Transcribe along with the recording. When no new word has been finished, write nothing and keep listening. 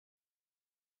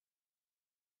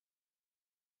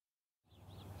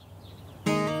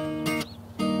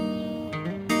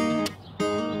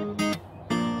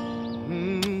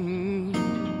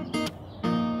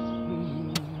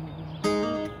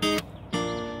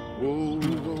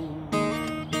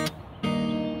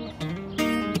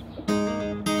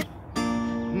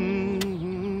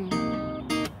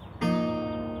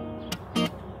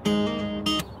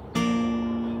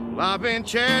I've been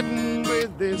chatting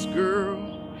with this girl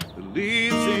that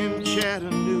lives in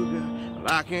Chattanooga. Well,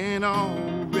 I can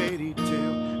already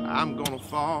tell I'm gonna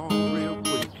fall real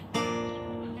quick.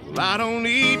 Well, I don't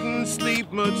eat and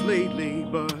sleep much lately,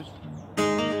 but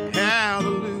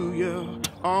hallelujah,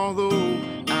 although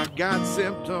I got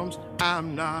symptoms,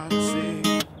 I'm not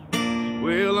sick.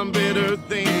 Well, I'm better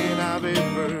than I've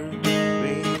ever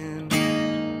been.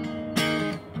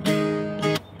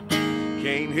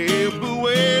 Can't help but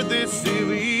wear this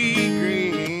silly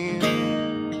grin.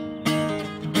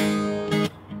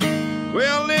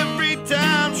 Well, every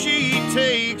time she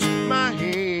takes my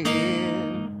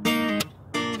hand,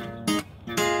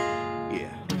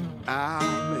 yeah, I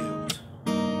melt.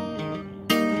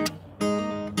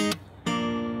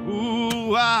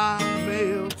 Ooh, I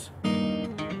melt.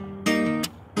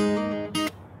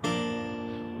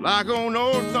 Well, I go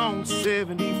north on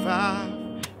 75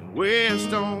 and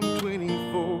west on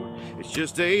 24. It's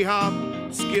just a hop,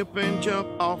 skip, and jump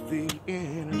off the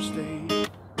interstate.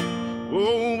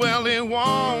 Oh, well, it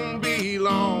won't be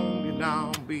long and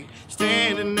I'll be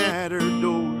standing at her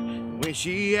door. And when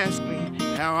she asks me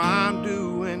how I'm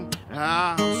doing,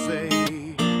 I'll say,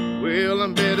 well,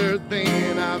 I'm better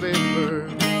than I've ever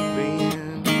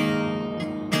been.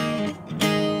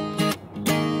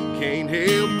 Can't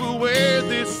help but wear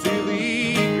this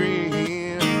silly grin.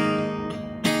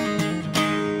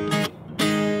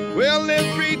 Well,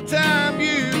 every time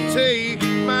you take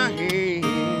my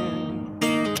hand,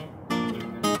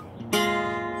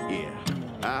 yeah,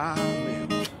 I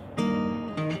melt.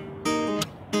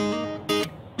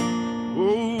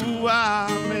 Oh, I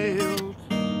melt.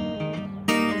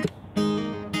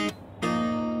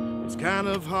 It's kind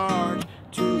of hard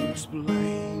to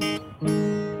explain.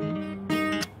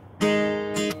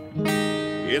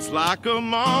 It's like a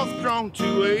moth drawn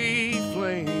to a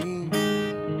flame.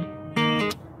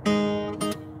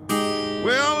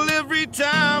 Well, every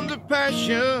time the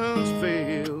passions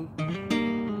fail,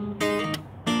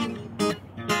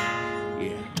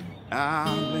 yeah,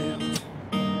 I melt.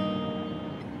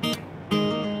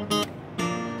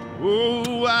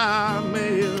 Oh, I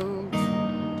melt.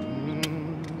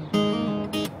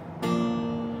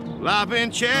 Well, I've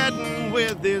been chatting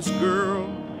with this girl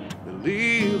that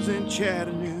lives in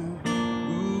Chattanooga.